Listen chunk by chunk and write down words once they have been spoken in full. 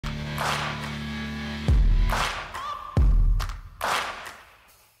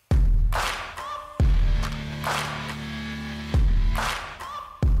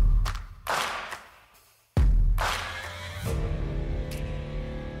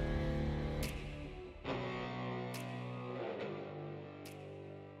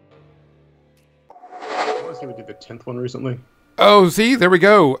We did the 10th one recently. Oh, see, there we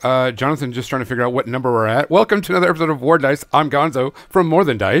go. Jonathan just trying to figure out what number we're at. Welcome to another episode of WarDice. I'm Gonzo from More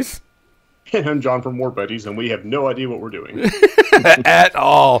Than Dice. And I'm John from WarBuddies, and we have no idea what we're doing. At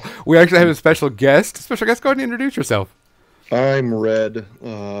all. We actually have a special guest. Special guest, go ahead and introduce yourself. I'm Red.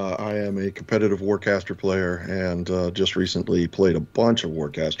 I am a competitive Warcaster player, and just recently played a bunch of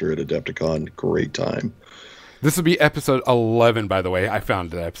Warcaster at Adepticon. Great time. This will be episode 11, by the way. I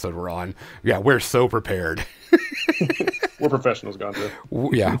found the episode we're on. Yeah, we're so prepared. We're professionals, Gonzo.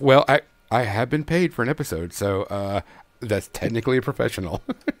 Yeah, well, I have been paid for an episode, so that's technically a professional.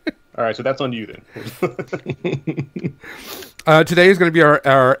 All right, so that's on you then. Today is going to be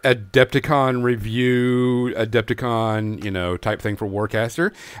our Adepticon review, Adepticon, type thing for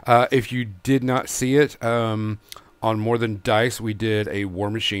Warcaster. If you did not see it, on More Than Dice, we did a War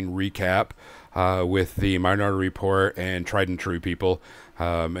Machine recap with the Minority Report and Tried and True people,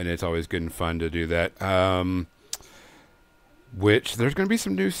 and it's always good and fun to do that. Which there's going to be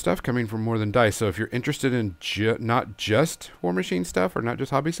some new stuff coming from More Than Dice, so if you're interested in not just War Machine stuff or not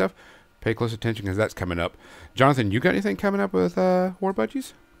just hobby stuff, pay close attention because that's coming up. Jonathan, you got anything coming up with War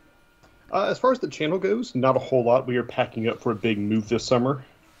Budgies? As far as the channel goes, not a whole lot. We are packing up for a big move this summer,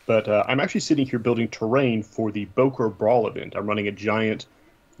 but I'm actually sitting here building terrain for the Boker Brawl event. I'm running a giant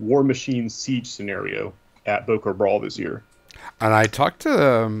War Machine siege scenario at Boker Brawl this year. And I talked to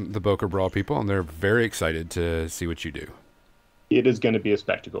the Boker Brawl people, and they're very excited to see what you do. It is going to be a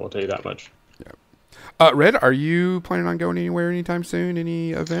spectacle, I'll tell you that much. Yeah. Red, are you planning on going anywhere anytime soon?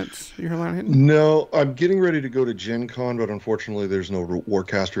 Any events you're hitting? No, I'm getting ready to go to Gen Con, but unfortunately there's no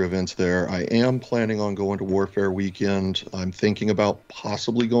Warcaster events there. I am planning on going to Warfare Weekend. I'm thinking about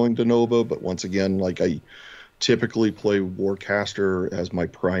possibly going to Nova, but once again, I typically play Warcaster as my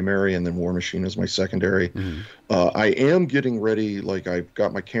primary and then War Machine as my secondary. Mm-hmm. I am getting ready, I've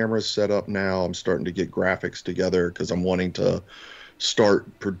got my cameras set up now. I'm starting to get graphics together because I'm wanting to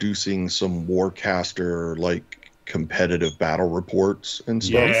start producing some Warcaster competitive battle reports and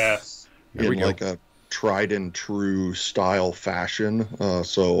stuff. Yes. In a tried and true style fashion.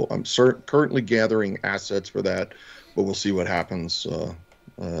 So I'm currently gathering assets for that, but we'll see what happens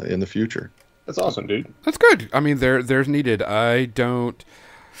in the future. That's awesome, dude. That's good. I mean, there's needed. I don't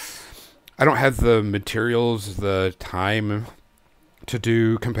have the materials, the time to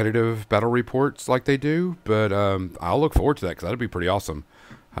do competitive battle reports like they do, but I'll look forward to that because that'd be pretty awesome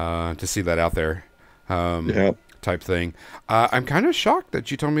to see that out there. Type thing. I'm kind of shocked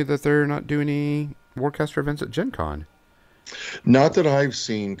that you told me that they're not doing any Warcaster events at Gen Con. Not that I've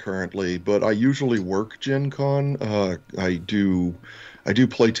seen currently, but I usually work Gen Con. I do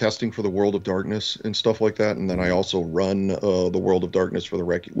play testing for the World of Darkness and stuff like that, and then I also run the World of Darkness for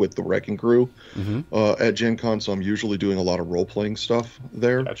with the Wrecking Crew at Gen Con, so I'm usually doing a lot of role-playing stuff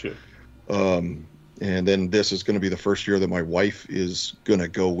there. Gotcha. And then this is going to be the first year that my wife is going to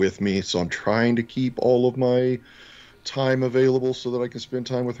go with me, so I'm trying to keep all of my time available so that I can spend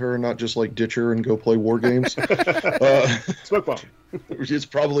time with her and not just ditch her and go play war games. Smoke bomb. Which is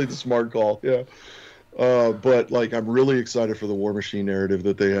probably the smart call, yeah. But I'm really excited for the War Machine narrative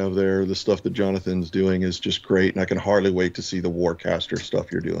that they have there. The stuff that Jonathan's doing is just great, and I can hardly wait to see the Warcaster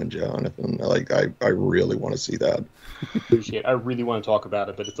stuff you're doing, Jonathan. I really want to see that. Appreciate it. I really want to talk about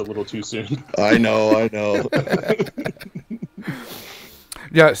it, but it's a little too soon. I know.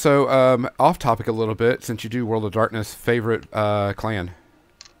 Yeah, so off topic a little bit, since you do World of Darkness, favorite clan?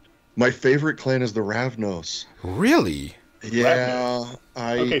 My favorite clan is the Ravnos. Really? Yeah.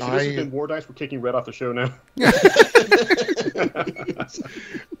 Okay, so this has been WarDice. We're kicking Red off the show now.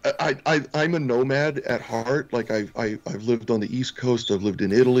 I'm a nomad at heart. I've lived on the East Coast. I've lived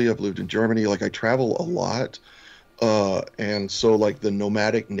in Italy. I've lived in Germany. I travel a lot. And so the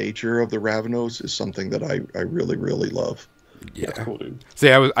nomadic nature of the Ravnos is something that I really, really love. Yeah. That's cool, dude.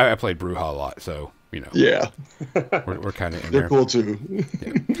 See, I played Bruja a lot, so Yeah. We're kind of in They're there. cool too.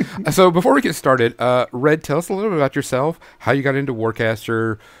 Yeah. So before we get started, Red, tell us a little bit about yourself, how you got into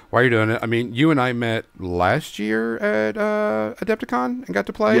Warcaster, why you're doing it. I mean, you and I met last year at Adepticon and got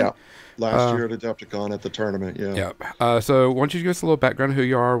to play. Yeah. Last year at Adepticon at the tournament, yeah. Yeah. So why don't you give us a little background on who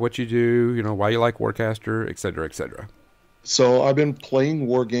you are, what you do, why you like Warcaster, et cetera, et cetera. So I've been playing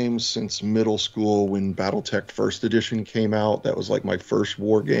war games since middle school when BattleTech First Edition came out. That was my first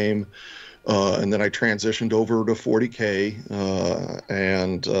war game. And then I transitioned over to 40K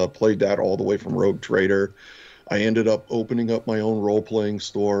and played that all the way from Rogue Trader. I ended up opening up my own role-playing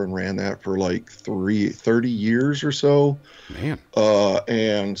store and ran that for like 30 years or so. Man.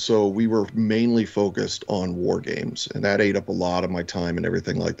 And so we were mainly focused on war games, and that ate up a lot of my time and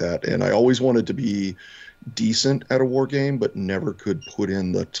everything like that. And I always wanted to be decent at a war game, but never could put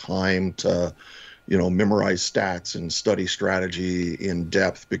in the time to, memorize stats and study strategy in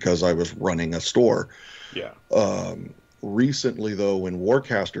depth because I was running a store. Yeah. Recently, though, when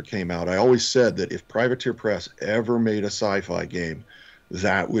Warcaster came out, I always said that if Privateer Press ever made a sci-fi game,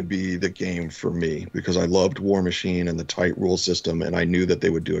 that would be the game for me, because I loved War Machine and the tight rule system, and I knew that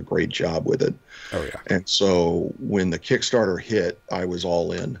they would do a great job with it. Oh, yeah. And so when the Kickstarter hit, I was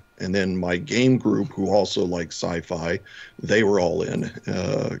all in. And then my game group, who also liked sci-fi, they were all in.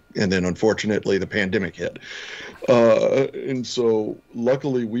 And then, unfortunately, the pandemic hit. And so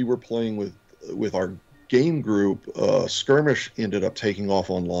luckily, we were playing with our game group. Skirmish ended up taking off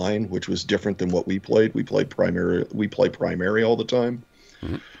online, which was different than what we played. We play primary all the time.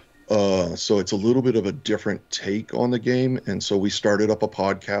 Mm-hmm. So it's a little bit of a different take on the game. And so we started up a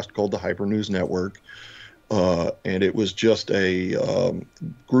podcast called the Hyper News Network. And it was just a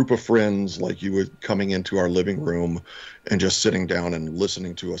group of friends like you were coming into our living room and just sitting down and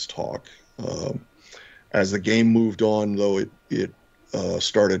listening to us talk. As the game moved on, though, it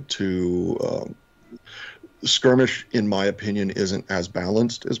started to... Skirmish, in my opinion, isn't as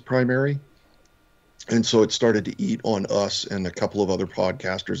balanced as primary. And so it started to eat on us and a couple of other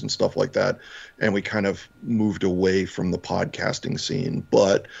podcasters and stuff like that. And we kind of moved away from the podcasting scene.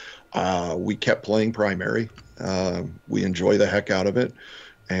 But we kept playing primary. We enjoy the heck out of it.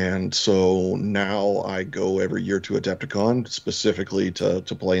 And so now I go every year to Adepticon specifically to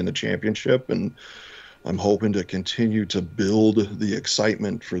play in the championship. And I'm hoping to continue to build the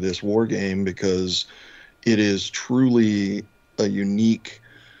excitement for this war game, because it is truly a unique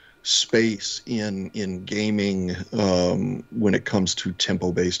space in gaming when it comes to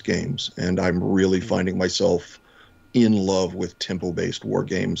tempo-based games. And I'm really finding myself in love with tempo-based war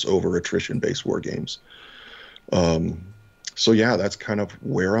games over attrition-based war games. So yeah, that's kind of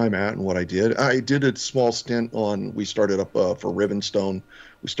where I'm at and what I did. I did a small stint we started up for Rivenstone.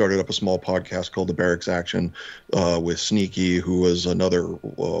 We started up a small podcast called The Barracks Action with Sneaky, who was another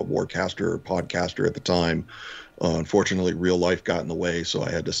Warcaster podcaster at the time. Unfortunately, real life got in the way, so I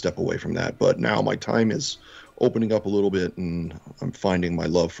had to step away from that. But now my time is opening up a little bit, and I'm finding my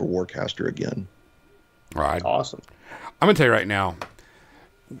love for Warcaster again. All right. Awesome. I'm going to tell you right now,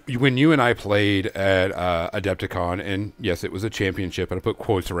 when you and I played at Adepticon, and yes, it was a championship, and I put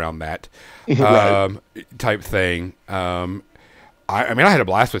quotes around that Right. type thing. I mean, I had a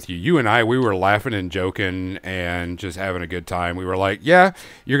blast with you. You and I, we were laughing and joking and just having a good time. We were like, yeah,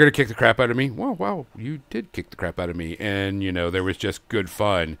 you're going to kick the crap out of me. Well, you did kick the crap out of me. And, there was just good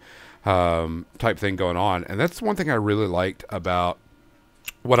fun type thing going on. And that's one thing I really liked about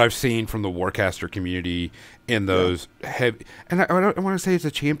what I've seen from the Warcaster community in those heavy... And I want to say it's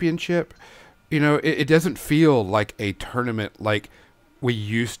a championship. It doesn't feel like a tournament like we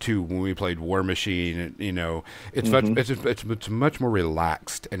used to when we played War Machine. It's much more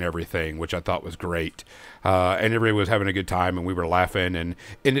relaxed and everything, which I thought was great. And everybody was having a good time, and we were laughing, and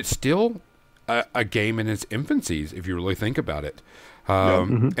it's still a game in its infancies if you really think about it.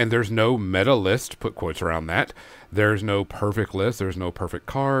 And there's no meta list, put quotes around that. There's no perfect list. There's no perfect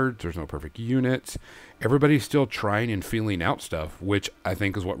cards. There's no perfect units. Everybody's still trying and feeling out stuff, which I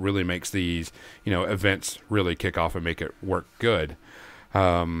think is what really makes these, events really kick off and make it work good.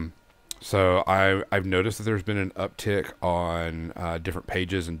 So I've noticed that there's been an uptick on different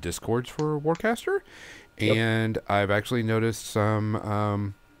pages and discords for Warcaster, and I've actually noticed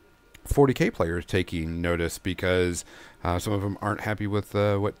some 40K players taking notice because some of them aren't happy with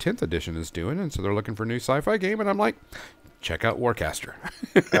what 10th edition is doing, and so they're looking for a new sci-fi game, and I'm like, check out Warcaster.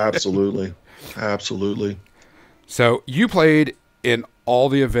 Absolutely. So you played in all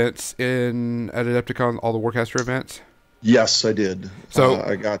the events at Adepticon, all the Warcaster events? Yes, I did. So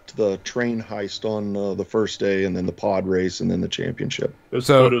I got the train heist on the first day, and then the pod race, and then the championship. Those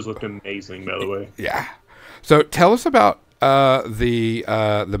photos look amazing, by the way. Yeah. So tell us about the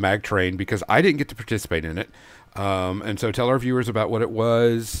mag train, because I didn't get to participate in it. And so tell our viewers about what it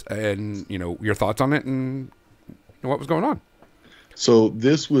was and, your thoughts on it and what was going on. So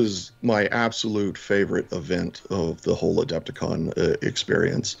this was my absolute favorite event of the whole Adepticon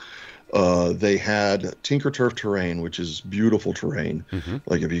experience. They had Tinker Turf terrain, which is beautiful terrain. Mm-hmm.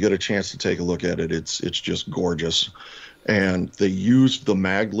 Like if you get a chance to take a look at it, it's just gorgeous. And they used the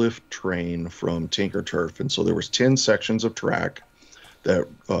maglift train from Tinker Turf. And so there was 10 sections of track. that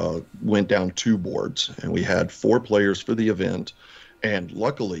went down 2 boards, and we had 4 players for the event. And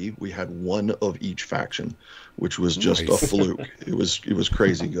luckily, we had 1 of each faction, which was just a fluke. It was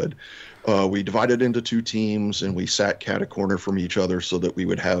crazy good. We divided into 2 teams, and we sat cat a corner from each other so that we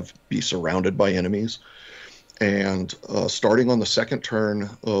would be surrounded by enemies. And starting on the second turn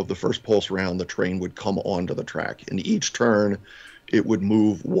of the first pulse round, the train would come onto the track. And each turn, it would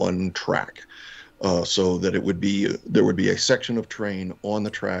move 1 track. So that there would be a section of train on the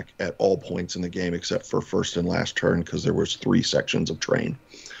track at all points in the game except for first and last turn, because there was 3 sections of train.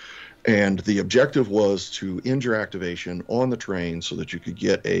 And the objective was to end your activation on the train so that you could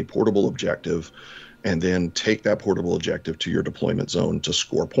get a portable objective and then take that portable objective to your deployment zone to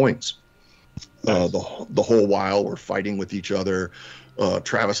score points. The whole while we're fighting with each other.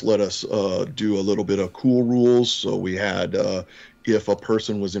 Travis let us do a little bit of cool rules. So we had if a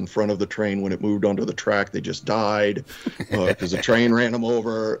person was in front of the train when it moved onto the track, they just died because the train ran them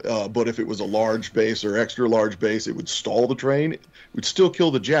over. But if it was a large base or extra large base, it would stall the train. It would still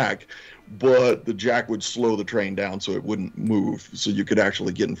kill the jack, but the jack would slow the train down so it wouldn't move. So you could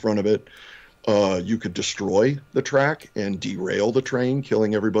actually get in front of it. You could destroy the track and derail the train,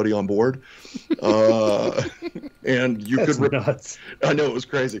 killing everybody on board. And you That's could nuts. I know, it was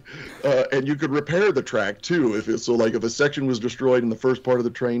crazy. And you could repair the track too. If a section was destroyed and the first part of the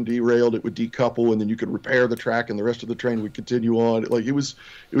train derailed, it would decouple, and then you could repair the track and the rest of the train would continue on. Like it was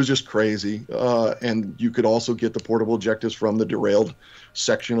just crazy. And you could also get the portable objectives from the derailed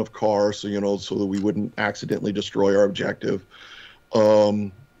section of car, so that we wouldn't accidentally destroy our objective.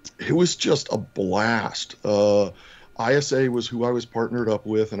 It was just a blast. ISA was who I was partnered up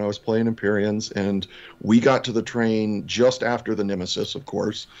with, and I was playing Empyreans, and we got to the train just after the Nemesis, of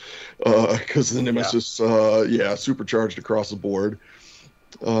course, because the Nemesis, supercharged across the board.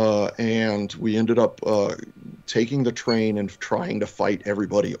 And we ended up taking the train and trying to fight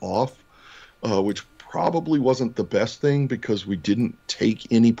everybody off, which probably wasn't the best thing because we didn't take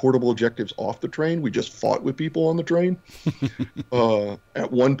any portable objectives off the train. We just fought with people on the train.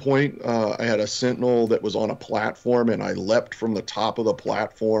 At one point, I had a sentinel that was on a platform, and I leapt from the top of the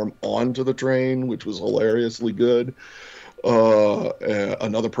platform onto the train, which was hilariously good.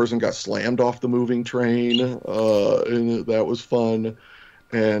 Another person got slammed off the moving train, and that was fun.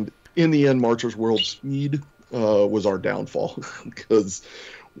 And in the end, Marcher's World Speed was our downfall because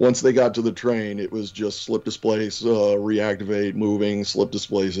once they got to the train, it was just slip displace, reactivate, moving, slip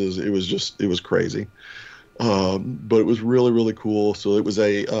displaces. It was crazy. But it was really, really cool. So it was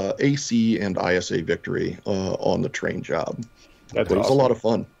a AC and ISA victory on the train job. It was a lot of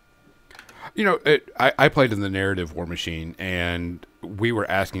fun. I played in the narrative War Machine, and we were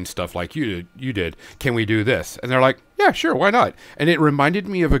asking stuff like you did. Can we do this? And they're like, yeah, sure, why not? And it reminded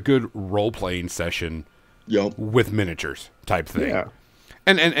me of a good role-playing session with miniatures type thing. Yeah.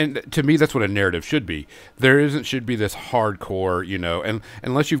 And to me, that's what a narrative should be. Should be this hardcore, and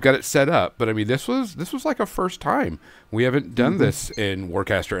unless you've got it set up. But I mean, this was like a first time. We haven't done this in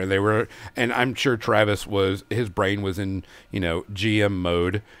Warcaster, and I'm sure Travis his brain was in, GM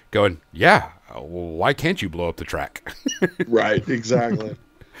mode going, yeah, why can't you blow up the track? Right, exactly.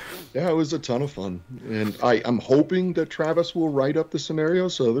 Yeah, it was a ton of fun. And I'm hoping that Travis will write up the scenario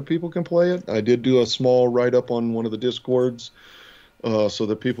so other people can play it. I did do a small write-up on one of the Discords, so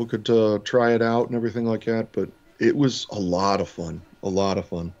that people could try it out and everything like that. But it was a lot of fun.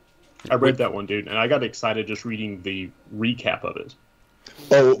 I read that one, dude, and I got excited just reading the recap of it.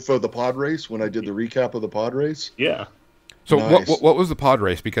 Oh, for the pod race, when I did the recap of the pod race? Yeah. So nice. what was the pod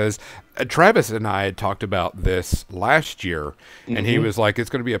race? Because Travis and I had talked about this last year, and he was like, it's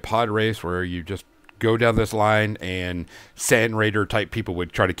going to be a pod race where you just go down this line and Sand Raider type people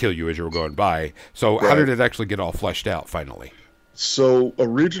would try to kill you as you were going by. So how did it actually get all fleshed out finally? So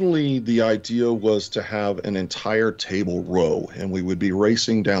originally the idea was to have an entire table row, and we would be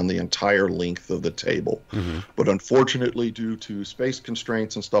racing down the entire length of the table. But unfortunately, due to space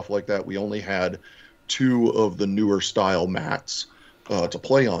constraints and stuff like that, we only had 2 of the newer style mats to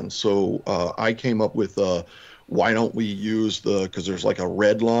play on. So I came up with why don't we use because there's like a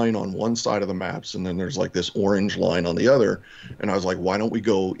red line on one side of the maps, and then there's like this orange line on the other. And I was like, why don't we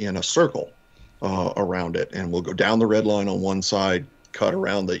go in a circle around it, and we'll go down the red line on one side, cut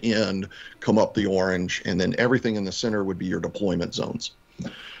around the end, come up the orange, and then everything in the center would be your deployment zones.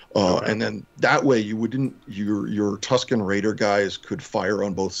 And then that way your Tusken Raider guys could fire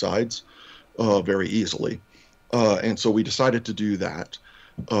on both sides very easily. And so we decided to do that.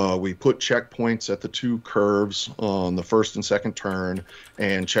 We put checkpoints at the 2 curves on the first and second turn,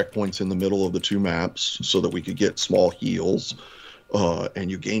 and checkpoints in the middle of the 2 maps so that we could get small heals. And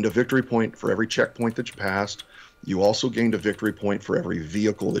you gained a victory point for every checkpoint that you passed. You also gained a victory point for every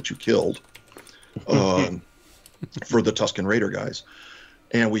vehicle that you killed, um, for the Tusken Raider guys.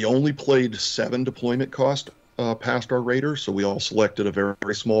 And we only played 7 deployment cost past our Raiders, so we all selected a very,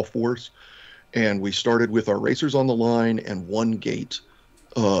 very small force. And we started with our racers on the line and 1 gate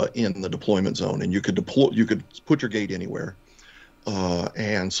in the deployment zone, and you could put your gate anywhere.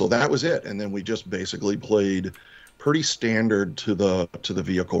 And so that was it. And then we just basically played pretty standard to the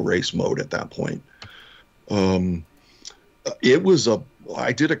vehicle race mode at that point.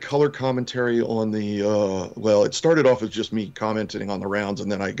 I did a color commentary on the well, it started off as just me commenting on the rounds,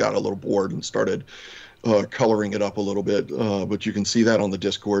 and then I got a little bored and started coloring it up a little bit. But you can see that on the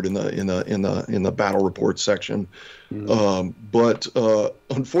Discord in the battle report section. But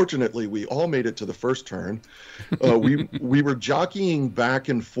unfortunately, we all made it to the first turn. We were jockeying back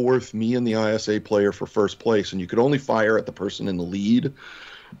and forth, me and the ISA player, for first place, and you could only fire at the person in the lead.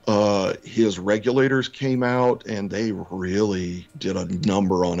 His regulators came out, and they really did a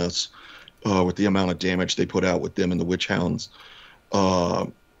number on us with the amount of damage they put out with them and the Witch Hounds.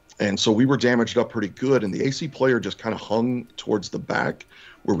 And so we were damaged up pretty good, and the AC player just kind of hung towards the back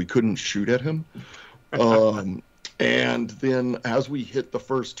where we couldn't shoot at him. And then as we hit the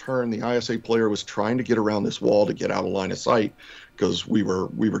first turn, the ISA player was trying to get around this wall to get out of line of sight because we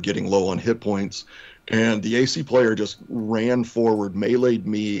were getting low on hit points. And the AC player just ran forward, meleeed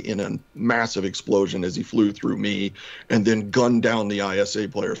me in a massive explosion as he flew through me, and then gunned down the ISA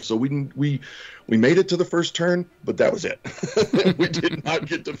player. So we made it to the first turn, but that was it. We did not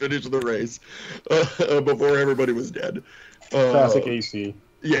get to finish the race before everybody was dead. Classic AC.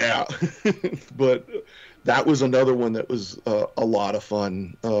 Yeah, but that was another one that was a lot of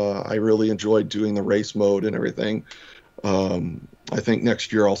fun. I really enjoyed doing the race mode and everything. I think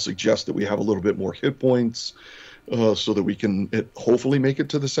next year I'll suggest that we have a little bit more hit points so that we can hopefully make it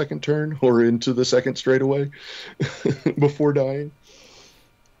to the second turn or into the second straightaway before dying.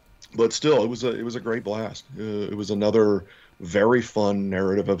 But still, it was a great blast. It was another very fun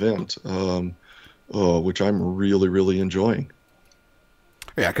narrative event, which I'm really, really enjoying.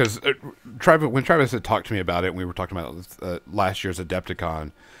 Yeah, because when Travis had talked to me about it, and we were talking about last year's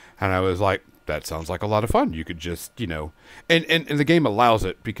Adepticon, and I was like, that sounds like a lot of fun. You could just, and the game allows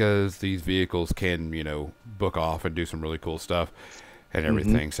it because these vehicles can, book off and do some really cool stuff and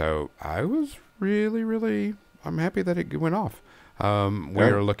everything. Mm-hmm. So I was really, really, I'm happy that it went off. We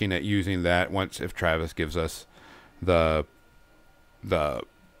are looking at using that if Travis gives us the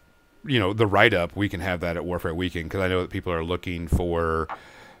write-up, we can have that at Warfare Weekend, because I know that people are looking for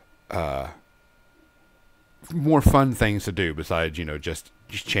more fun things to do besides, just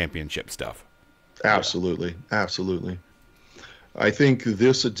championship stuff. Absolutely. Absolutely. I think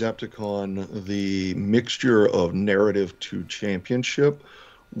this Adepticon, the mixture of narrative to championship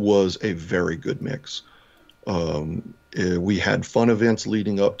was a very good mix. We had fun events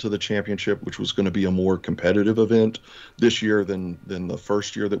leading up to the championship, which was going to be a more competitive event this year than the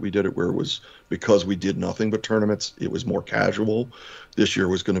first year that we did it, where it was, because we did nothing but tournaments, it was more casual. This year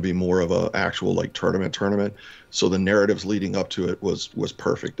was going to be more of a actual tournament. So the narratives leading up to it was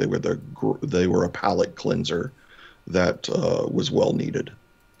perfect. They were a palate cleanser that was well needed.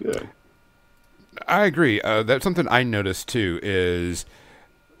 Good. I agree. That's something I noticed too. Is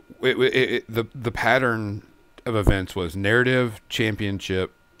the pattern of events was narrative,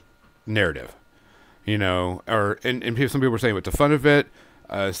 championship, narrative. And some people were saying it's a fun event,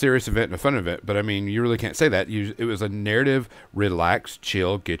 a serious event, and a fun event. But I mean, you really can't say that. It was a narrative, relax,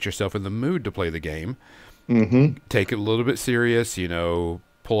 chill, get yourself in the mood to play the game. Mm-hmm. Take it a little bit serious,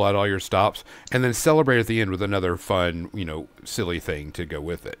 pull out all your stops, and then celebrate at the end with another fun, silly thing to go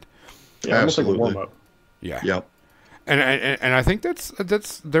with it. Yeah, almost like a warm-up. Yeah. Yep. And I think that's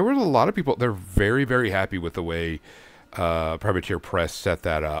there were a lot of people, they're very, very happy with the way Privateer Press set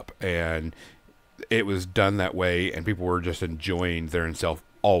that up, and it was done that way, and people were just enjoying their self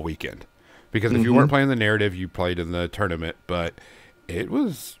all weekend. Because if you weren't playing the narrative, you played in the tournament, but it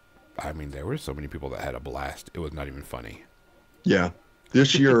was, there were so many people that had a blast. It was not even funny. Yeah.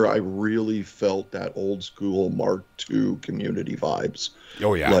 This year, I really felt that old school Mark II community vibes.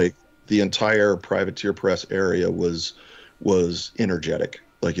 Oh, yeah. Like, the entire Privateer Press area was energetic.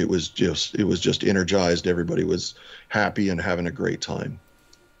 Like, it was just energized. Everybody was happy and having a great time.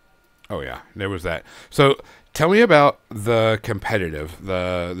 Oh yeah, there was that. So tell me about the competitive,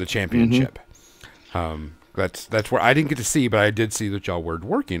 the championship. That's where I didn't get to see, but I did see that y'all were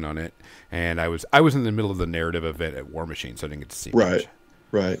working on it, and I was in the middle of the narrative event at War Machine, so I didn't get to see much.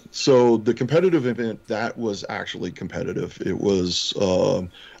 Right. So the competitive event, that was actually competitive. It was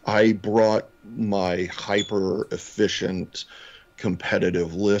I brought my hyper efficient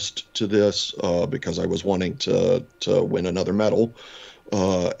competitive list to this because I was wanting to win another medal.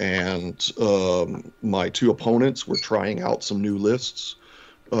 And my two opponents were trying out some new lists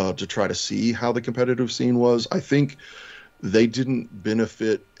to try to see how the competitive scene was. I think they didn't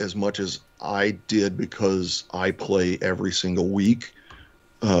benefit as much as I did because I play every single week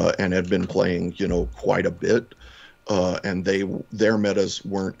and had been playing, quite a bit. And their metas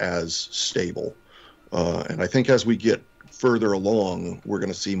weren't as stable. And I think as we get further along, we're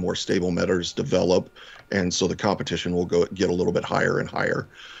going to see more stable metas develop, and so the competition will get a little bit higher and higher.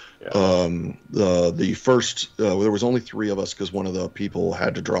 Yeah. The first, there was only 3 of us because one of the people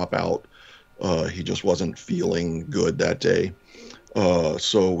had to drop out. He just wasn't feeling good that day.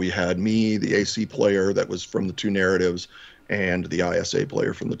 So we had me, the AC player that was from the 2 narratives, and the ISA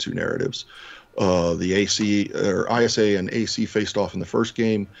player from the 2 narratives. The ISA and AC faced off in the first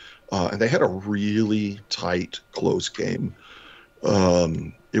game, and they had a really tight, close game.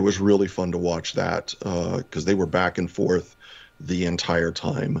 It was really fun to watch that because they were back and forth the entire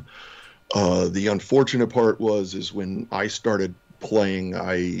time. The unfortunate part is when I started playing,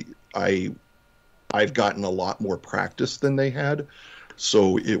 I've gotten a lot more practice than they had.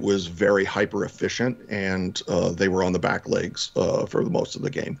 So it was very hyper efficient, and they were on the back legs for the most of the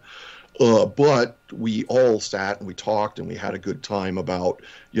game. But we all sat and we talked and we had a good time about,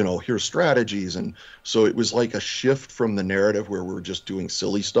 here's strategies. And so it was like a shift from the narrative where we're just doing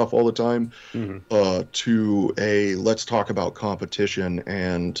silly stuff all the time to let's talk about competition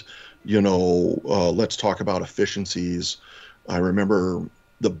and, let's talk about efficiencies. I remember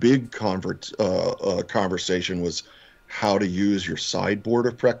the big conversation was how to use your sideboard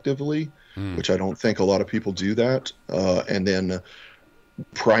effectively, which I don't think a lot of people do that. And then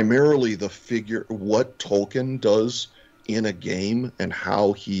primarily what Tolkien does in a game and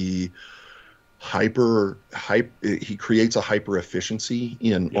how he creates a hyper efficiency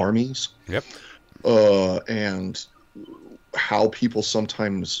in armies. Yep. And how people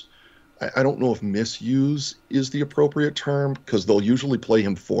sometimes, I don't know if misuse is the appropriate term, because they'll usually play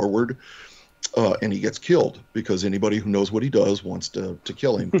him forward and he gets killed because anybody who knows what he does wants to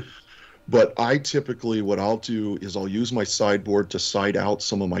kill him. But I typically, what I'll do is I'll use my sideboard to side out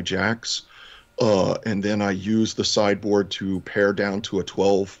some of my jacks, and then I use the sideboard to pare down to a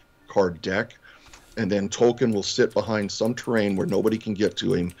 12-card deck, and then Tolkien will sit behind some terrain where nobody can get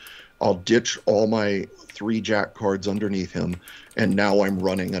to him. I'll ditch all my 3 jack cards underneath him, and now I'm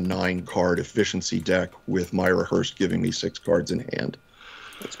running a 9-card efficiency deck with Myra Hurst giving me 6 cards in hand.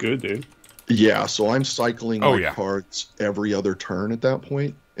 That's good, dude. Yeah, so I'm cycling my cards every other turn at that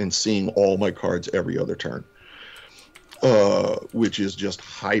point and seeing all my cards every other turn, which is just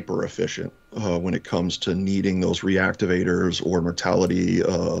hyper efficient when it comes to needing those reactivators or mortality,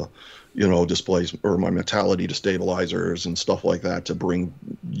 displays, or my mortality destabilizers and stuff like that to bring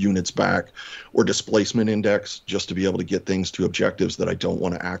units back, or displacement index just to be able to get things to objectives that I don't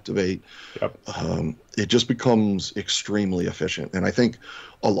want to activate. Yep. It just becomes extremely efficient. And I think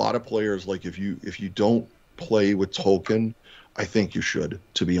a lot of players, like if you don't play with Tolkien, I think you should,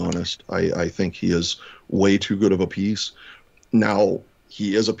 to be honest. I think he is way too good of a piece. Now,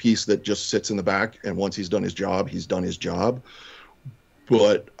 he is a piece that just sits in the back, and once he's done his job, he's done his job.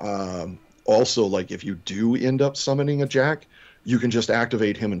 But also, like, if you do end up summoning a jack, you can just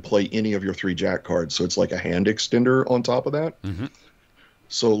activate him and play any of your 3 jack cards. So it's like a hand extender on top of that. Mm-hmm.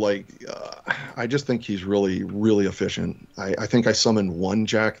 So, like, I just think he's really, really efficient. I think I summoned 1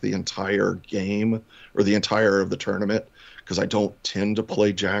 jack the entire game, or the entire of the tournament, because I don't tend to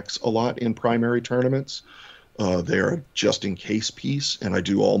play jacks a lot in primary tournaments. They're a just-in-case piece, and I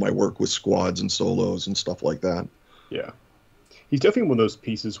do all my work with squads and solos and stuff like that. Yeah. He's definitely one of those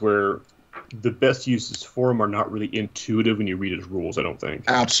pieces where the best uses for him are not really intuitive when you read his rules, I don't think.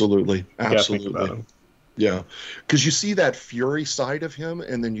 Absolutely. Absolutely. Yeah. Because you see that fury side of him,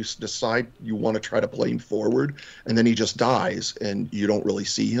 and then you decide you want to try to play him forward, and then he just dies, and you don't really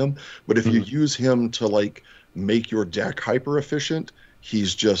see him. But if you use him to, like, make your deck hyper efficient,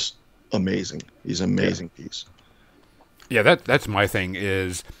 he's just amazing. He's an amazing piece. Yeah, that's my thing,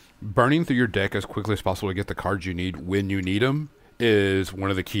 is burning through your deck as quickly as possible to get the cards you need when you need them is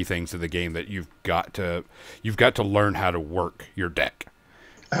one of the key things of the game that you've got to learn how to work your deck.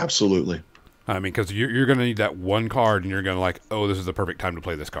 Absolutely. I mean, because you're going to need that one card, and you're going to like, oh, this is the perfect time to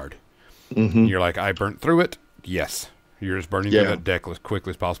play this card. Mm-hmm. You're like, I burnt through it. Yes. You're just burning through that deck as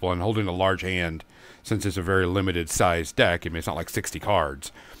quickly as possible and holding a large hand, since it's a very limited size deck. I mean, it's not like 60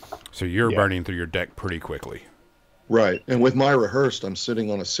 cards. So you're burning through your deck pretty quickly. Right. And with Myra Hurst, I'm sitting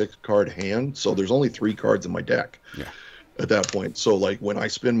on a 6-card hand, so there's only 3 cards in my deck. Yeah. at that point. So like when I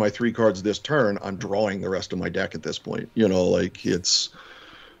spin my 3 cards this turn, I'm drawing the rest of my deck at this point. You know, like it's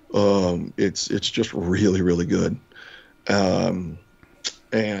just really, really good. And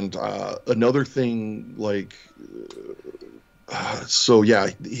another thing, like, so yeah,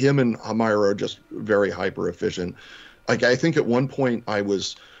 him and Hamira are just very hyper efficient. Like I think at one point I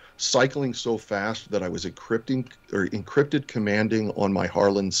was cycling so fast that I was encrypted commanding on my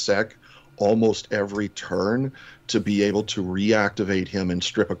Harlan Sec almost every turn to be able to reactivate him and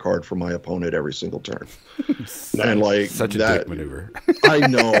strip a card from my opponent every single turn. And like such a dick maneuver. I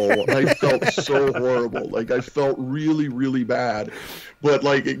know. I felt so horrible. Like I felt really, really bad. But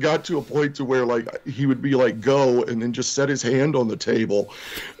like it got to a point to where like he would be like go and then just set his hand on the table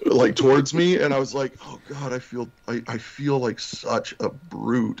like towards me, and I was like, oh God, I feel like such a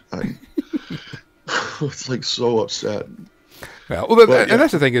brute. I was like so upset. Yeah, well, and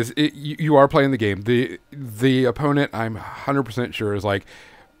that's the thing is, you are playing the game. The opponent, I'm 100% sure, is like,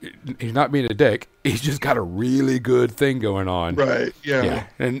 he's not being a dick. He's just got a really good thing going on. Right. Yeah.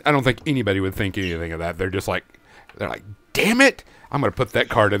 And I don't think anybody would think anything of that. They're like, damn it, I'm going to put that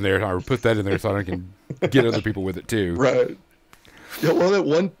card in there, or put that in there so I can get other people with it too. Right. Yeah, well, at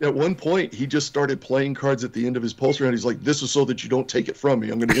one point, he just started playing cards at the end of his pulse round. He's like, "This is so that you don't take it from me.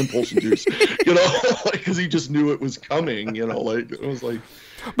 I'm going to impulse induce," you know, because he just knew it was coming. You know, like it was like.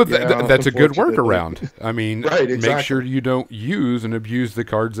 But that's a good workaround. I mean, right, exactly. Make sure you don't use and abuse the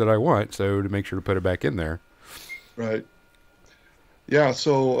cards that I want. So to make sure to put it back in there. Right. Yeah.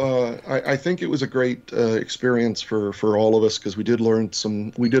 So I think it was a great experience for all of us because we did learn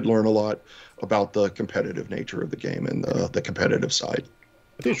a lot about the competitive nature of the game and the competitive side.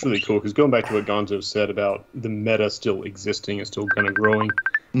 I think it's really cool because going back to what Gonzo said about the meta still existing and still kind of growing,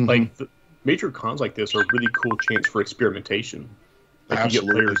 like the major cons like this are a really cool chance for experimentation. Like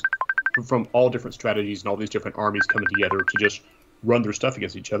Absolutely. You get players from all different strategies and all these different armies coming together to just run their stuff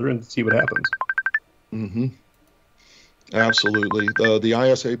against each other and see what happens. Mm-hmm. Absolutely.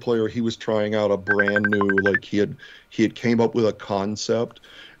 The ISA player, he was trying out a brand new, like he had came up with a concept.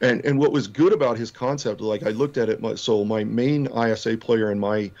 And what was good about his concept, like I looked at it, so my main ISA player in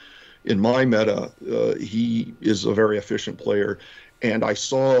my meta, he is a very efficient player, and I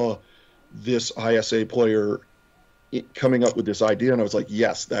saw this ISA player coming up with this idea, and I was like,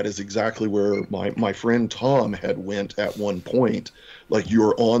 yes, that is exactly where my friend Tom had went at one point. Like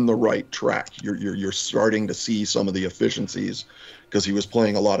you're on the right track. You're starting to see some of the efficiencies because he was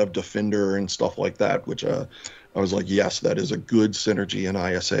playing a lot of Defender and stuff like that, which I was like, yes, that is a good synergy in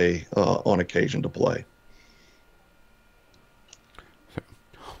ISA on occasion to play.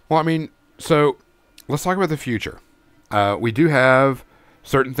 Well, I mean, so let's talk about the future. We do have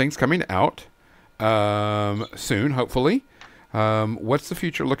certain things coming out soon, hopefully. What's the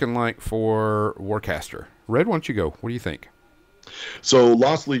future looking like for Warcaster? Red, why don't you go? What do you think? So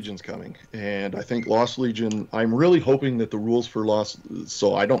Lost Legion's coming, and I think Lost Legion, I'm really hoping that the rules for Lost,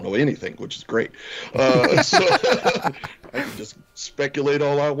 so I don't know anything, which is great. So I can just speculate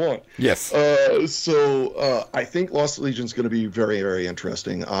all I want. Yes. So I think Lost Legion's going to be very, very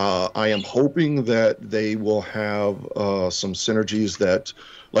interesting. I am hoping that they will have some synergies that,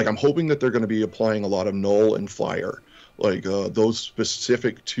 like I'm hoping that they're going to be applying a lot of Null and Fire, like those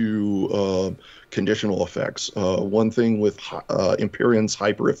specific to conditional effects. One thing with Empyrean's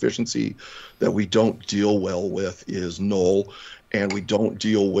hyper efficiency that we don't deal well with is Null, and we don't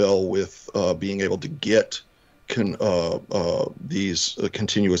deal well with being able to get these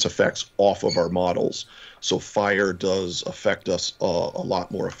continuous effects off of our models. So Fire does affect us a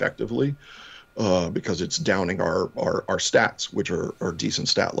lot more effectively because it's downing our stats, which are decent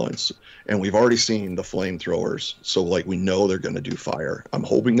stat lines. And we've already seen the flamethrowers, so like we know they're going to do Fire. I'm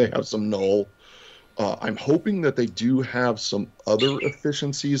hoping they have some Null. I'm hoping that they do have some other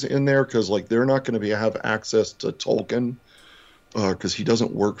efficiencies in there because like they're not going to have access to Tolkien because he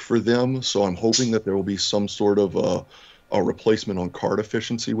doesn't work for them. So I'm hoping that there will be some sort of a replacement on card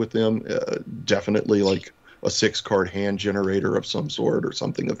efficiency with them. Definitely like a 6-card hand generator of some sort or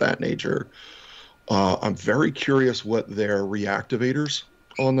something of that nature. I'm very curious what their reactivators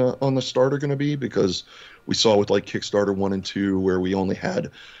on the start are going to be because we saw with like Kickstarter 1 and 2 where we only had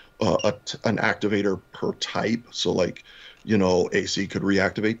an activator per type. So like, you know, AC could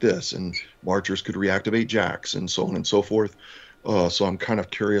reactivate this and Marchers could reactivate Jacks and so on and so forth. So I'm kind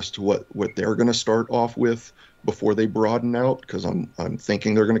of curious to what they're going to start off with before they broaden out because I'm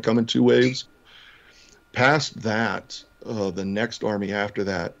thinking they're going to come in 2 waves. Past that, the next army after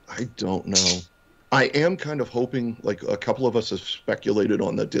that, I don't know. I am kind of hoping, like a couple of us have speculated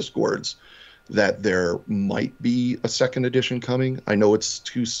on the Discords, that there might be a 2nd edition coming. I know it's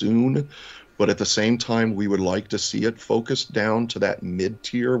too soon, But at the same time, we would like to see it focused down to that mid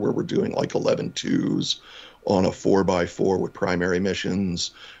tier where we're doing like 11-2s on a 4x4 with primary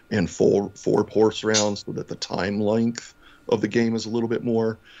missions and four horse rounds, so that the time length of the game is a little bit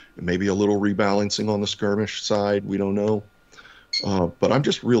more, and maybe a little rebalancing on the skirmish side. We don't know. But I'm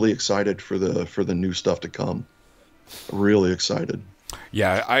just really excited for the new stuff to come. Really excited.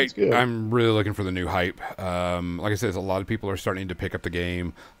 Yeah, I'm really looking for the new hype. Like I said, a lot of people are starting to pick up the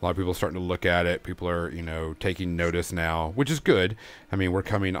game. A lot of people are starting to look at it. People are, taking notice now, which is good. I mean, we're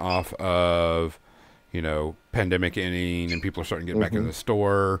coming off of, pandemic ending, and people are starting to get back in the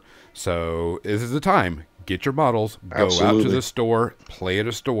store. So this is the time. Get your models, go out to the store, play at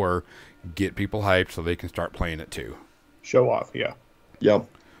a store, get people hyped so they can start playing it too. Show off, yeah. Yep.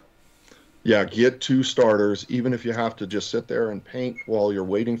 Yeah, get 2 starters, even if you have to just sit there and paint while you're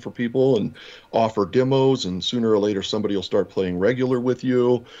waiting for people, and offer demos, and sooner or later somebody will start playing regular with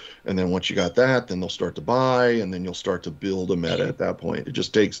you. And then once you got that, then they'll start to buy, and then you'll start to build a meta at that point. It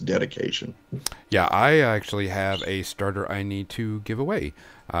just takes dedication. Yeah, I actually have a starter I need to give away.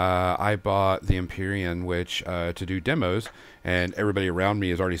 I bought the Empyrean Witch to do demos, and everybody around me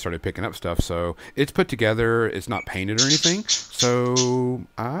has already started picking up stuff. So it's put together. It's not painted or anything. So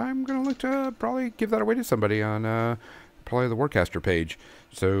I'm going to look to probably give that away to somebody on probably the Warcaster page.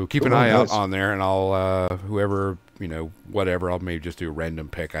 So keep an eye out on there, and I'll, whoever, whatever, I'll maybe just do a random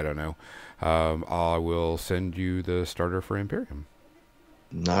pick. I don't know. I will send you the starter for Imperium.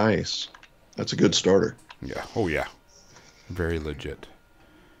 Nice. That's a good starter. Yeah. Oh, yeah. Very legit.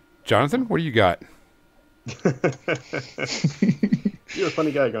 Jonathan, what do you got? You're a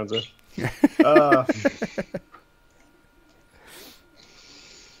funny guy, Gonzo.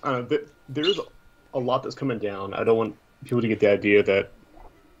 There's a lot that's coming down. I don't want people to get the idea that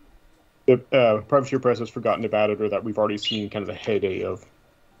the Privateer Press has forgotten about it, or that we've already seen kind of the heyday of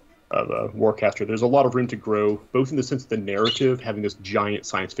Warcaster. There's a lot of room to grow, both in the sense of the narrative, having this giant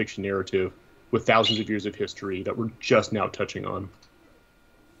science fiction narrative with thousands of years of history that we're just now touching on.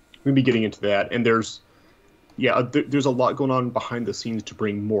 We'll be getting into that, and there's a lot going on behind the scenes to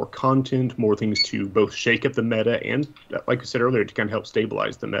bring more content, more things to both shake up the meta and, like I said earlier, to kind of help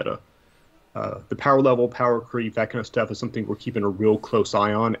stabilize the meta. The power level, power creep, that kind of stuff is something we're keeping a real close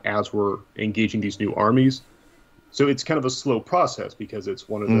eye on as we're engaging these new armies. So it's kind of a slow process, because it's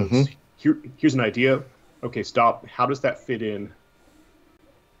one of those, here's an idea, okay, stop, how does that fit in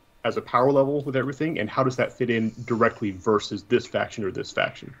as a power level with everything, and how does that fit in directly versus this faction or this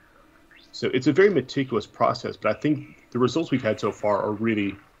faction? So it's a very meticulous process, but I think the results we've had so far are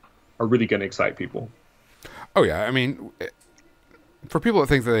really going to excite people. Oh yeah, I mean, for people that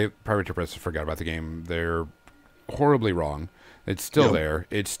think that Privateer Press forgot about the game, they're horribly wrong. It's still there.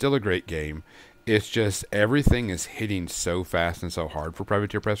 It's still a great game. It's just everything is hitting so fast and so hard for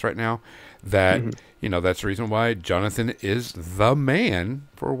Privateer Press right now that, that's the reason why Jonathan is the man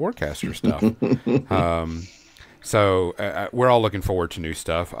for Warcaster stuff. So we're all looking forward to new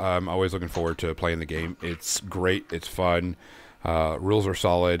stuff. I'm always looking forward to playing the game. It's great. It's fun. Rules are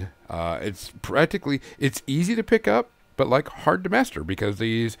solid. It's easy to pick up, but hard to master, because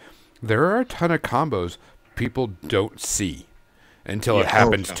there are a ton of combos people don't see until it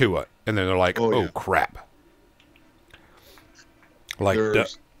happens to it. And then they're like, oh crap.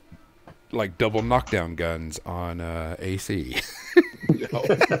 Like double knockdown guns on AC.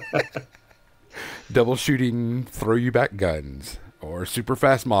 Double shooting, throw you back guns, or super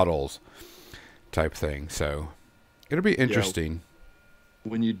fast models type thing. So it'll be interesting.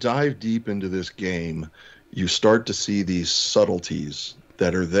 When you dive deep into this game, you start to see these subtleties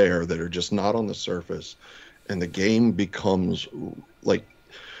that are there, that are just not on the surface. And the game becomes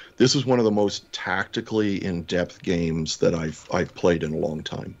this is one of the most tactically in-depth games that I've played in a long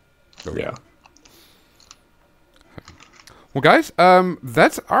time. Yeah. Well, guys,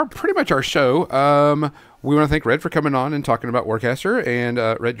 that's pretty much our show. We want to thank Red for coming on and talking about Warcaster. And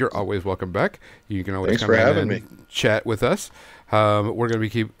Red, you're always welcome back. You can always come in and chat with us. We're going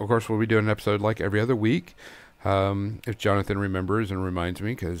to of course, we'll be doing an episode like every other week. If Jonathan remembers and reminds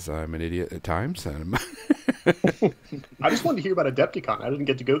me, because I'm an idiot at times. I just wanted to hear about Adepticon. I didn't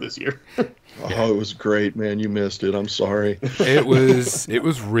get to go this year. Oh, it was great, man. You missed it. I'm sorry. It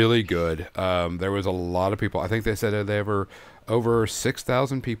was really good. There was a lot of people. I think they said they were over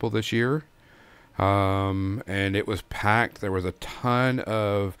 6,000 people this year. And it was packed. There was a ton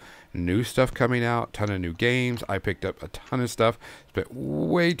of new stuff coming out, ton of new games. I picked up a ton of stuff. Spent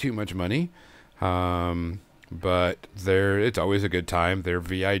way too much money. But it's always a good time. Their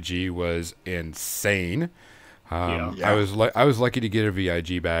VIG was insane. I was lucky to get a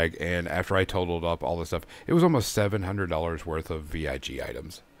VIG bag, and after I totaled up all the stuff, it was almost $700 worth of VIG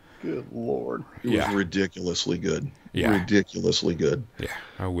items. Good Lord. It was ridiculously good. Yeah. Ridiculously good. Yeah.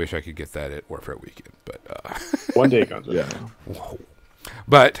 I wish I could get that at Warfare Weekend, but one day, Gonzo. Yeah.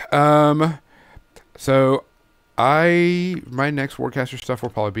 But so my next Warcaster stuff will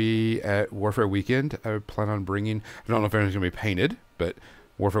probably be at Warfare Weekend. I plan on bringing. I don't know if everything's gonna be painted, but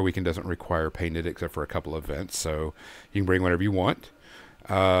Warfare Weekend doesn't require painted except for a couple of events, so you can bring whatever you want.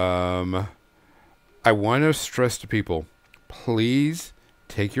 I want to stress to people, please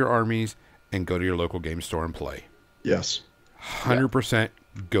take your armies and go to your local game store and play. Yes. 100%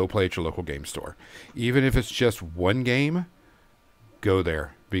 go play at your local game store. Even if it's just one game, go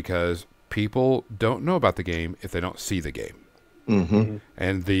there, because people don't know about the game if they don't see the game. Mm-hmm.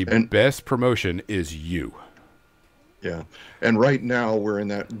 And the best promotion is you. Yeah. And right now we're in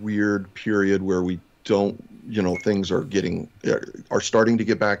that weird period where we don't, things are starting to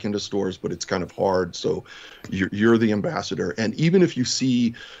get back into stores, but it's kind of hard. So you're the ambassador. And even if you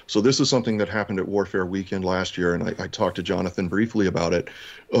see, so this is something that happened at Warfare Weekend last year, and I talked to Jonathan briefly about it.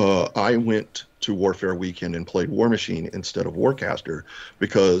 I went to Warfare Weekend and played War Machine instead of Warcaster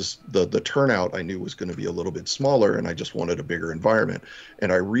because the turnout I knew was going to be a little bit smaller, and I just wanted a bigger environment.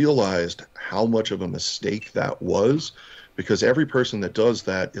 And I realized how much of a mistake that was, because every person that does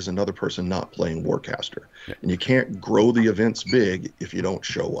that is another person not playing Warcaster. Yeah. And you can't grow the events big if you don't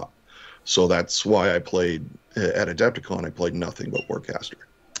show up. So that's why I played at Adepticon. I played nothing but Warcaster.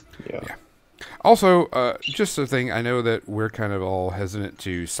 Yeah. Also, just a thing, I know that we're kind of all hesitant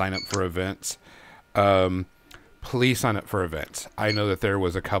to sign up for events. Please sign up for events. I know that there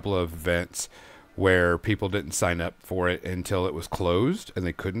was a couple of events where people didn't sign up for it until it was closed and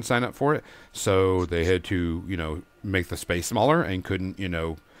they couldn't sign up for it. So they had to, make the space smaller and couldn't,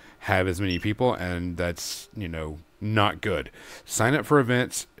 have as many people. And that's, not good. Sign up for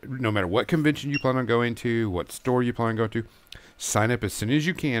events, no matter what convention you plan on going to, what store you plan on going to. Sign up as soon as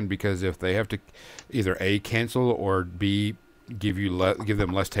you can, because if they have to either A, cancel, or B, give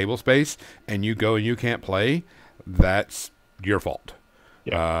them less table space and you go and you can't play, that's your fault.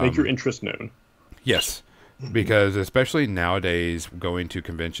 Yeah, make your interest known. Yes, because especially nowadays, going to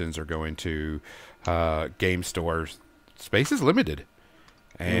conventions or going to game stores, space is limited,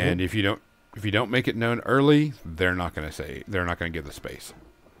 and if you don't make it known early, they're not going to give the space.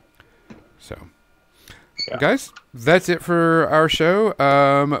 So, guys, that's it for our show.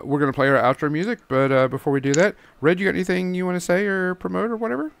 We're going to play our outro music, but before we do that, Red, you got anything you want to say or promote or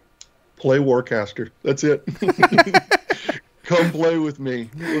whatever? Play Warcaster. That's it. Come play with me.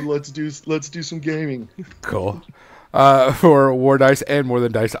 Let's do some gaming. Cool. For WarDice and More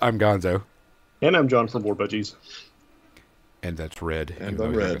Than Dice, I'm Gonzo. And I'm John from War Budgies. And that's Red. And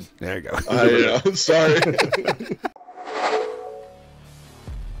I'm Red. There you go. I know. Sorry.